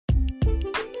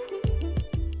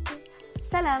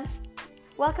Salam.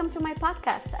 Welcome to my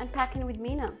podcast, Unpacking with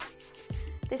Mina.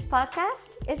 This podcast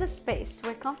is a space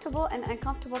where comfortable and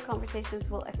uncomfortable conversations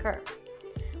will occur.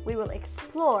 We will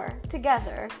explore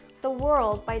together the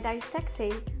world by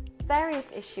dissecting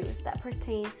various issues that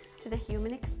pertain to the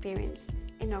human experience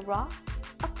in a raw,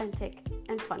 authentic,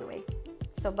 and fun way.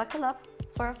 So buckle up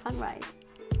for a fun ride.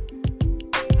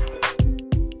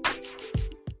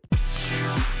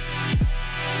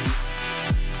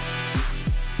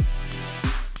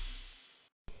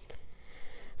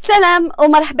 سلام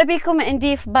ومرحبا بكم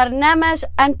عندي في برنامج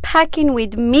Unpacking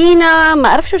with Mina. ما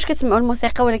عرفتش واش كتسمعوا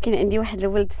الموسيقى، ولكن عندي واحد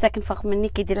الولد ساكن فوق مني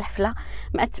كيدير الحفله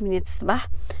مع 8 الصباح.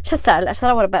 شحال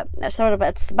الساعه؟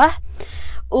 10:15 الصباح.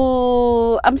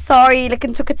 و I'm sorry الا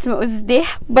كنتو كتسمعوا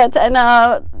الزديح، بس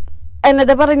انا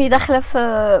دابا راني داخله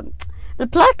في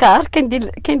البلاكار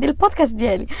كندير البودكاست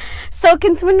ديالي.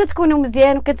 كنتمنى تكونوا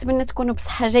مزيان وكنتمنى تكونوا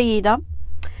بصحه جيده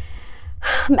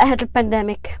مع هذا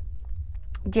البانديميك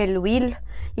ديال الويل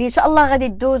اللي ان شاء الله غادي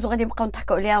تدوز وغادي نبقاو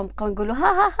نضحكوا عليها ونبقاو نقولوا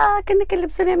ها كنا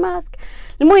كنلبسوا لي ماسك.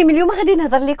 المهم اليوم غادي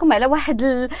نهضر لكم على واحد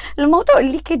الموضوع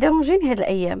اللي كيديرونجيني هاد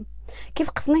الايام، كيف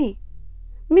قصني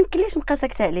ميمكنليش نبقى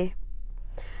ساكته عليه.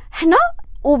 حنا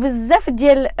وبزاف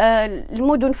ديال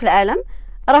المدن في العالم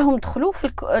راهم دخلوا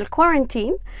في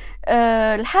الكورنتين،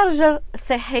 الحجر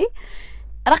الصحي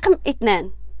رقم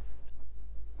 2.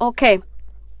 اوكي،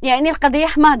 يعني القضيه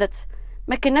حماضت،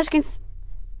 ما كناش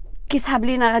كيسحب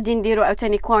لينا غادي نديروا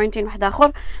عاوتاني كورنتين واحد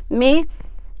اخر، مي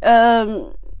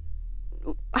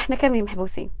احنا كاملين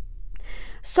محبوسين.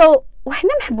 وحنا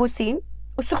محبوسين،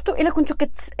 وسورتو الا كنتو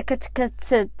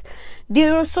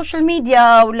ديروا السوشيال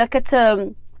ميديا ولا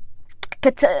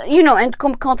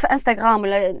عندكم كونت في انستغرام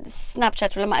ولا سناب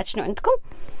شات ولا ما عرفت شنو عندكم،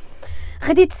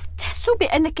 غادي تحسوا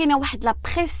بان كاينه واحد لا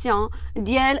بريسيون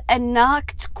ديال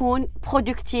انك تكون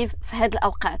برودكتيف في هاد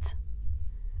الاوقات.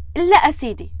 لا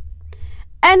اسيدي،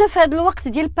 انا في هذا الوقت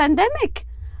ديال البانديميك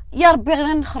يا ربي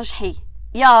غير نخرج حي،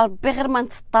 يا ربي غير ما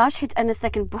نتسطاش حيت انا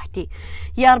ساكن بوحدي،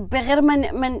 يا ربي غير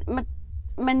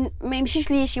ما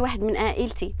يمشيش ليا شي واحد من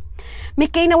عائلتي. مي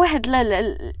كاينه واحد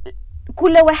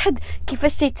كل واحد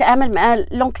كيفاش تيتعامل مع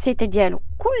لونكسيتي ديالو،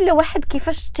 كل واحد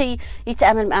كيفاش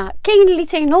يتعامل معها. كاين اللي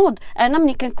تينوض، انا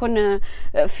ملي كنكون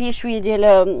في شويه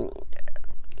ديال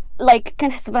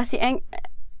كنحس براسي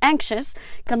anxious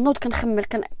كنوض كنخمل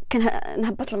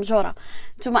كنهبط المجوره.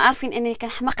 نتوما عارفين انني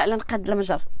كنحماق على نقاد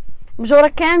المجوره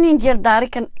كاملين ديال داري،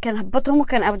 كنهبطهم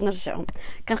وكنعاود نرجعهم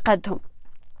كنقادهم.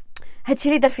 هادشي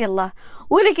اللي دار فيه الله.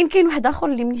 ولكن كاين واحد اخر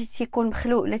اللي ملي تيكون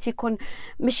مخلوق ولا تيكون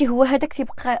ماشي هو هذاك،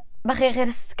 تيبقى باغي غير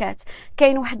السكات.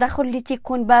 كاين واحد اخر اللي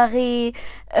تيكون باغي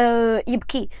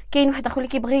يبكي. كاين واحد اخر اللي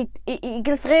كيبغي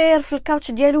يجلس غير في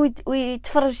الكاوتش ديالو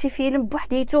ويتفرج شي فيلم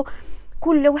بوحديتو.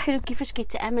 كل واحد كيفاش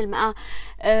كيتعامل مع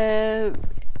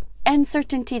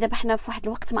uncertainty. دابا حنا في واحد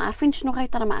الوقت ما عارفين شنو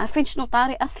غيطرى، ما عارفين شنو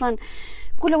طاري اصلا.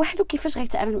 كل واحد كيفاش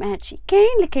غيتعامل مع هادشي. كاين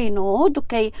اللي كينوض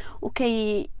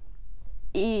وكي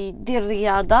يدير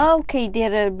رياضه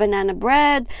وكيدير بنانا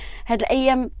بريد. هاد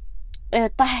الايام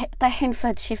طايحين في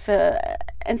هادشي في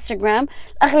انستغرام.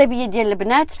 الاغلبيه ديال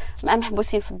البنات مع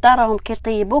محبوسين في الدار راهم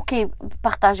كيطيبوا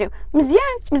كيبارطاجيو.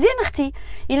 مزيان اختي،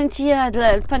 الا انت هاد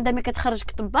البانديميك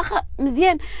كتخرجك طباخه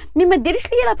مزيان، مي ما ديريش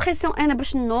ليا لا بريسيون انا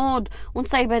باش نوض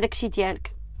ونصايب هذاك الشيء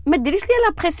ديالك. ما ديريش ليا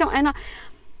لا بريسيون انا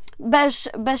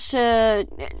باش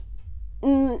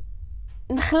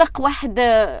نخلق واحد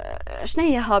شنو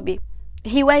هي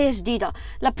هوايه جديده.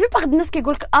 لا بلوبار الناس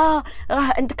كيقولك راه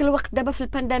عندك الوقت دابا في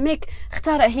البانديميك،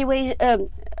 اختار هوايه،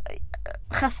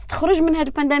 خاص تخرج من هذا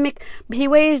البانديميك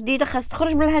بهوايه جديده، خاص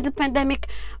تخرج من هذا البانديميك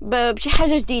بشي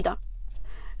حاجه جديده.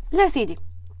 لا سيدي،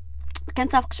 ما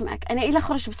كنتفقش معك. انا الا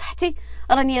خرجت بصحتي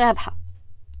راني رابحه.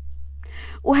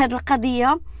 وهذه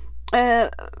القضيه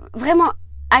فريمون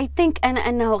اي ثينك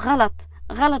انه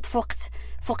غلط في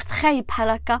وقت خايب بحال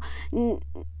هكا.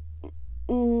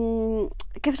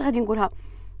 كيفاش غادي نقولها؟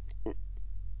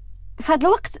 في هذا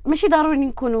الوقت ماشي ضروري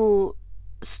نكونوا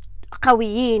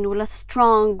قويين ولا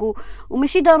سترونغ،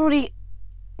 وماشي ضروري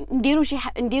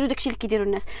نديروا داكشي اللي كيديروا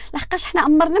الناس. لحقاش حنا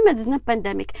عمرنا ما دزنا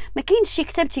بانديميك، ما كاينش شي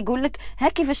كتاب تيقول لك ها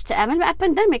كيفاش تتعامل مع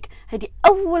بانديميك. هذه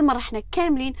اول مره حنا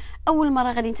كاملين اول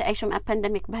مره غادي نتعايشوا مع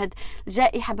بانديميك بهاد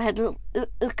الجائحه بهاد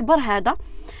الكبر هذا.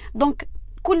 دونك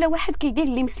كل واحد كيدير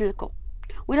اللي مسلكو.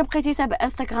 وإلا بقيتي تابع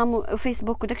انستغرام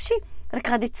وفيسبوك وداكشي راك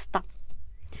غادي تسطى.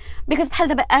 بيكوز بحال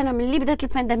دابا انا ملي بدات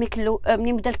البانديميك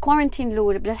ملي بدا الكورنتين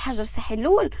الاول، بدا الحجر الصحي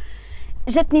الاول،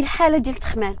 جاتني الحاله ديال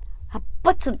التخمال.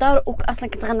 هبطت الدار واصلا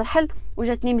كنت غنرحل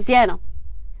وجاتني مزيانه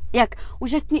ياك.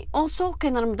 وجاتني اونسو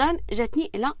كان رمضان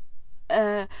جاتني الى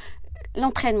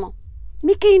لونطرينمون.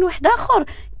 مي كاين واحد اخر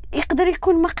يقدر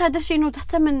يكون ما قادرش ينوض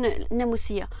حتى من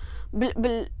الناموسيه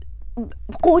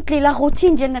بقوه لي لا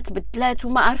روتين ديالنا تبدلات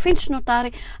وما عارفين شنو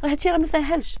طاري، راه هادشي راه ما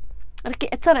ساهلش، راه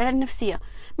كيأثر على النفسيه.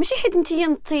 ماشي حيت نتيا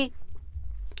نطي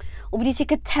وبديتي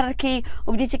كتحركي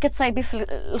وبديتي كتصايبي في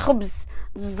الخبز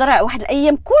الزرع واحد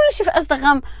الايام كلشي في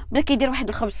انستغرام بدا كيدير واحد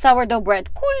الخبز ساوردو بريد،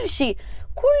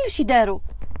 كلشي داروا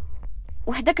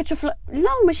وحده كتشوف. لا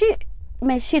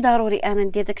ماشي ضروري انا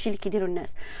ندير داكشي اللي كيديروا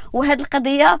الناس. وهاد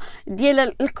القضيه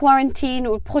ديال الكوارنتين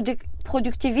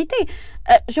والبرودكتيفيتي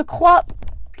جو كخوا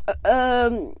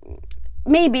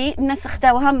ميبي الناس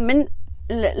خداوها من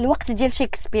الوقت ديال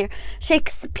شكسبير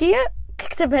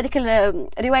كتب هذيك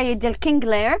الروايه ديال كينغ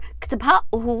لير، كتبها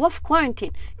وهو في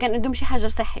كوارنتين، كان عندهم شي حاجه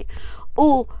صحي.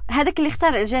 وهذاك اللي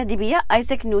اختار الجاذبيه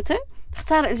ايزاك نيوتن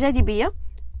اختار الجاذبيه،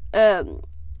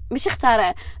 ماشي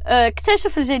اختار،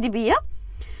 اكتشف الجاذبيه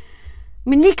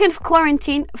ملي كان في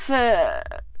كوارنتين في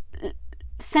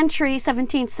century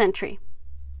 17th century.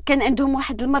 كان عندهم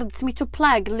واحد المرض سميتو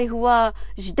بلاغ اللي هو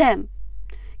جدام،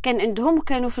 كان عندهم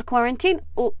وكانوا في الكوارنتين.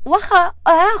 واخا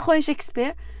خويا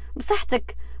شكسبير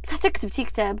بصحتك كتبتي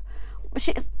كتاب،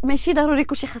 ماشي ضروري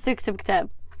كلشي خاصو يكتب كتاب.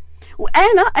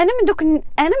 وانا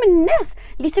من الناس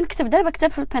اللي تنكتب دابا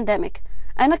كتاب في البانديميك،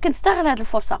 انا كنستغل هذه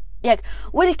الفرصه ياك،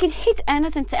 ولكن حيت انا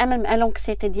تنتعامل مع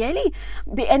لونكسيتي ديالي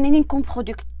بانني نكون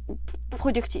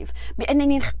برودكتيف،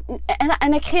 بانني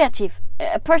انا كرياتيف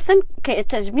بيرسون،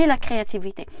 كتعجبني لا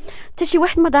كرياتيفيتي. حتى شي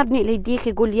واحد ما ضربني على يدي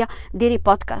كيقول لي ديري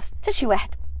بودكاست، حتى شي واحد.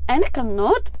 انا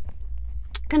كنوض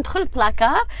كندخل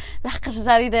بلاكار لحقاش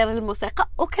جاري داير الموسيقى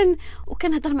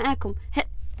وكنهضر معاكم،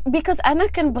 بيكوز انا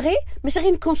كنبغي ماشي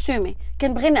غير نكونسومي،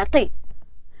 كنبغي نعطي.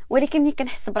 ولكن ملي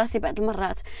كنحس براسي بعض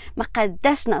المرات ما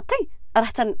قاداش نعطي،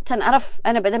 راه تنعرف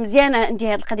انا بعدا مزيانه عندي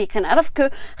هذه القضيه، كنعرف كو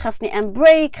خاصني ان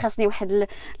بريك، خاصني واحد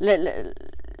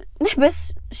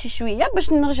نحبس شي شويه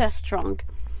باش نرجع سترونغ.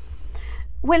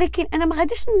 ولكن انا ما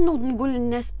غاديش نوض نقول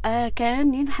للناس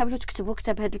كاملين حاولوا تكتبوا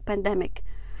كتاب هذا البانديميك،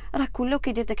 راه كله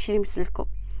كيدير داكشي اللي مسلكم.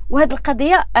 وهاد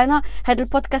القضيه انا هذا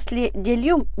البودكاست ديال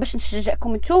اليوم باش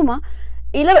نشجعكم نتوما،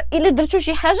 الا درتوا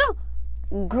شي حاجه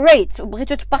غريت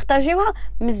وبغيتوا تبارطاجيوها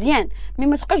مزيان، مي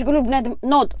ما تبقاش تقولوا بنادم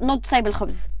نوض صايب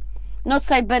الخبز، نوض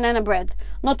صايب بانانا بريد،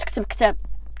 نوض تكتب كتاب.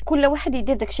 كل واحد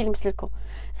يدير داكشي اللي مسلكو.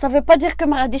 صافي با دير كو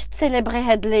ما غاديش تسيليبري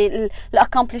هاد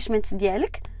الاكومبليشمنت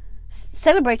ديالك.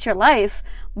 celebrate your life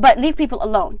but leave people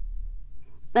alone.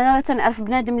 انا تنعرف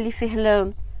بنادم اللي فيه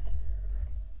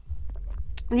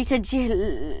اللي تجيه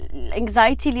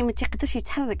الانكزايتي، اللي ما تيقدرش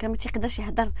يتحرك، ما تيقدرش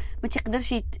يهضر، ما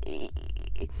تيقدرش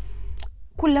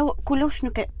كله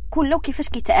شنو كله كيفاش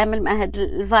كيتعامل مع هذا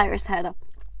الفيروس هذا.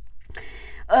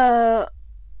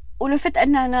 ولو فات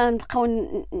اننا نبقاو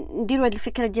نديروا هذه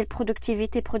الفكره ديال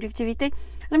برودكتيفيتي،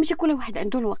 راه ماشي كل واحد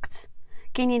عنده الوقت.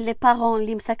 كاينين لي بارون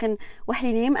اللي مساكن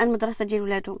واحدين مع المدرسه ديال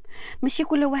ولادهم، ماشي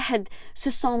كل واحد سو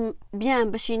سون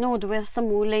بيان باش ينوض ويرسم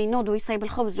ولا ينوض ويصايب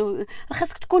الخبز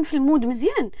خاصك تكون في المود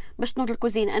مزيان باش تنوض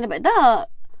الكوزينه. انا بعدا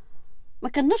ما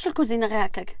كنوضش الكوزينه غير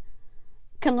هكاك،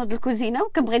 كنوض الكوزينه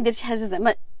وكنبغي ندير شي حاجه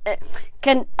زعما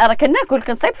كناكل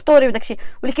كنصايب فطوري وداكشي.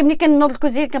 ولكن ملي كنوض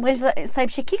الكوزينه كنبغي نصايب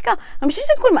شي كيكه، ماشي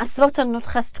تنكون معصبه وتنوض،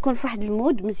 خاص تكون في واحد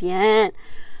المود مزيان.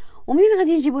 ومنين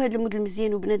غادي نجيبوا هذا المود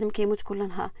المزيان وبنادم كيموت كل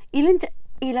نهار؟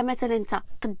 الا مثلا انت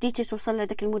قديتي توصل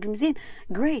لهذاك المود المزيان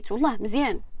غريت، والله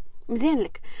مزيان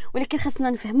لك. ولكن خاصنا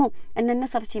نفهموا ان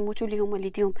الناس راه تيموتوا ليهم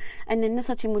والديهم، ان الناس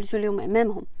راه تيموتوا ليهم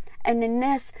امامهم، ان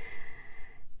الناس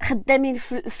خدامين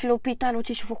في لوبيتال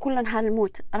وتيشوفوا كل نهار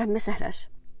الموت، راه ما سهلاش.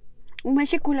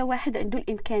 وماشي كل واحد عنده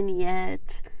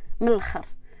الامكانيات. من الاخر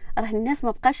راه الناس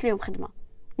ما بقاش ليهم خدمه،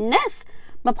 الناس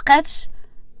ما بقاتش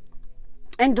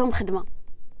عندهم خدمه،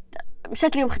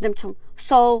 مشات ليهم خدمتهم.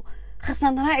 خاصنا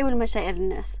نراعيو المشاعر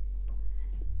الناس.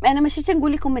 انا ماشي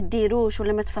تنقول لكم ما ديروش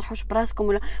ولا ما تفرحوش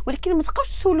براسكم ولكن ما تبقاوش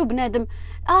تسولوا بنادم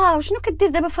شنو كدير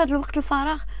دابا في هذا الوقت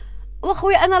الفراغ.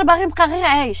 واخويا انا راه باغي نبقى غير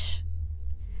عايش.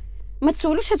 ما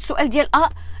تسولوش هذا السؤال ديال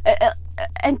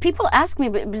and people ask me،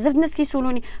 بزاف الناس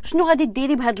كيسولوني شنو غادي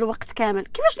ديري بهذا الوقت كامل.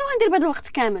 كيفاش شنو غندير بهذا الوقت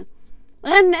كامل؟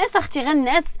 غنعس اختي،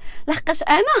 غنعس لحقاش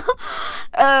انا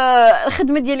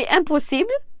الخدمه ديالي امبوسيبل،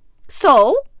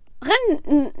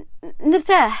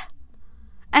 نرتاح.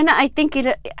 انا اي ثينك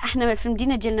احنا في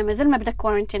المدينه ديالنا مازال ما بدا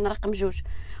كورنتين رقم 2،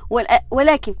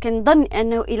 ولكن كنظن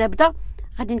انه الا بدا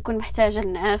غادي نكون محتاجه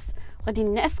للناس، غادي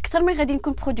الناس اكثر من غادي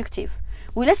نكون برودكتيف.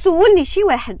 ولا سولني شي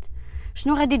واحد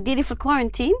شنو غادي ديري في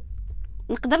الكورنتين،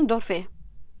 نقدر ندور فيه.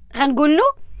 غنقول له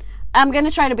I'm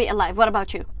gonna try to be alive. What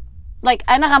about you? Like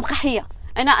انا غنبقى حيه.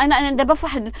 انا دابا في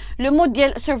واحد لو مود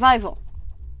ديال survival،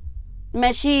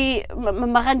 ماشي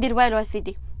ما غندير والو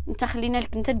سيدي. انت خلينا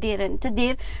لك انت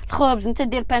دير الخبز، انت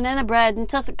دير بانانا بريد،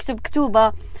 انت تكتب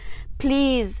كتوبه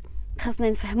بليز. خاصنا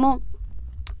نفهموا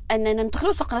اننا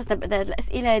ندخلوا سوق راسنا بعد هاد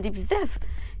الاسئله هذه بزاف.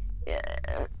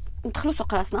 ندخلوا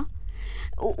سوق راسنا.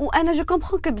 وانا جو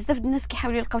كومبرون كو بزاف الناس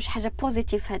كيحاولوا يلقاو شي حاجه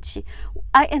بوزيتيف في هذا الشيء.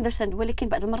 اي اندرستاند. ولكن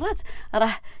بعض المرات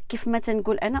راه كيف ما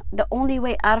تنقول انا the only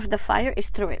way out of the fire is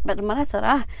through it. بعض المرات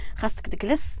راه خاصك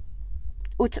تجلس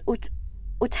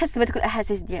وتحس بهذوك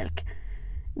الاحاسيس ديالك.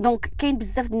 دونك كاين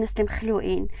بزاف د الناس اللي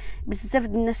مخلوقين، بزاف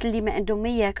د الناس اللي ما عندهم ما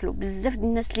ياكلوا، بزاف د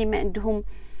الناس اللي ما عندهم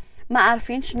ما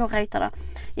عارفين شنو غيطرى.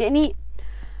 يعني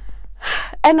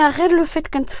انا غير لو فيت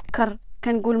كنتفكر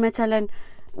كنقول مثلا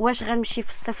واش غنمشي في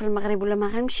الصيف للمغرب ولا ما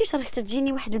غنمشيش، راه حتى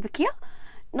تجيني واحد البكيه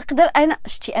نقدر انا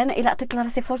انا الا عطيت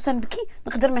لراسي فرصه نبكي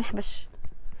نقدر ما نحبش.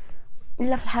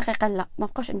 لا في الحقيقه لا، ما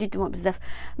بقاش عندي دموع بزاف،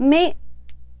 مي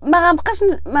ما غنبقاش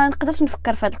ما نقدرش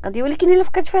نفكر في هذه القضيه. ولكن الا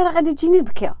فكرت فيها راه غادي تجيني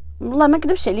البكيه، والله ما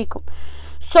نكذبش عليكم.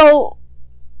 سو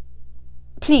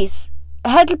بليز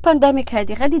هاد البانديميك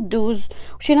هادي غادي تدوز،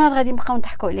 وشي نهار غادي نبقاو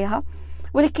نضحكوا عليها،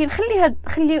 ولكن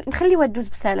نخليوها تدوز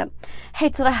بسلام.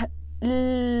 حيت راه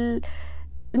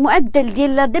المعدل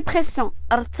ديال لا ديبرسيون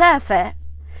ارتفع،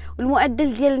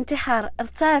 والمعدل ديال الانتحار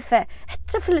ارتفع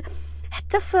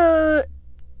حتى في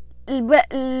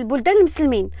البلدان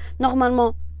المسلمين.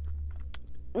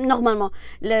 نورمالمون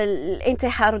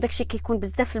الانتحار وداكشي كيكون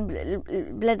بزاف في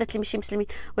البلادات اللي ماشي مسلمين،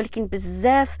 ولكن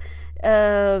بزاف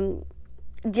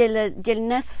ديال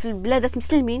الناس في البلادات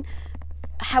المسلمين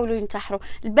حاولوا ينتحروا.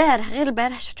 غير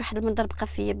البارح شفت واحد المنظر بقى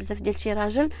فيا بزاف ديال شي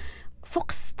راجل فوق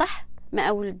السطح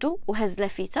مع ولده وهز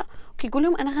لافته وكيقول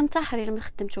لهم انا غنتحر الا ما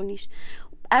خدمتونيش.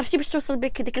 عرفتي باش توصل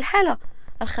بك ديك الحاله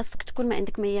راه خاصك تكون ما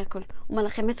عندك ما ياكل وما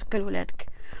لاقي ما تاكل ولادك.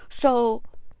 سو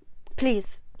بليز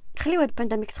خليو هاد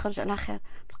البانديميك تخرج على خير.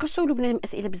 مابقاوش تسولوا بنادم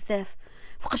اسئله بزاف،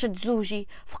 فوقاش تزوجي،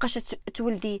 فوقاش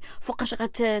تولدي، فوقاش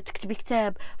غتكتبي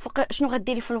كتاب، فوق شنو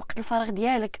غديري في الوقت الفراغ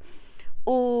ديالك،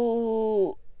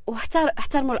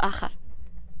 احترموا الاخر.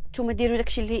 نتوما ديروا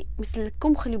داكشي اللي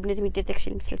مثلكم وخليو بنادم يدير داكشي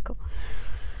اللي مثلكم.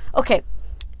 اوكي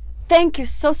ثانك يو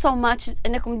سو ماتش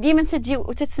انكم ديما تجيو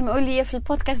وتسمعوا لي في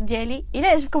البودكاست ديالي. الا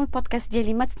عجبكم البودكاست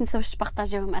ديالي ما تنساوش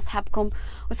تبارطاجيوه مع اصحابكم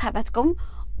وصحاباتكم،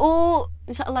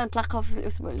 وان شاء الله نتلاقاو في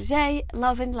الاسبوع الجاي.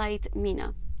 Love and Light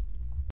مينا.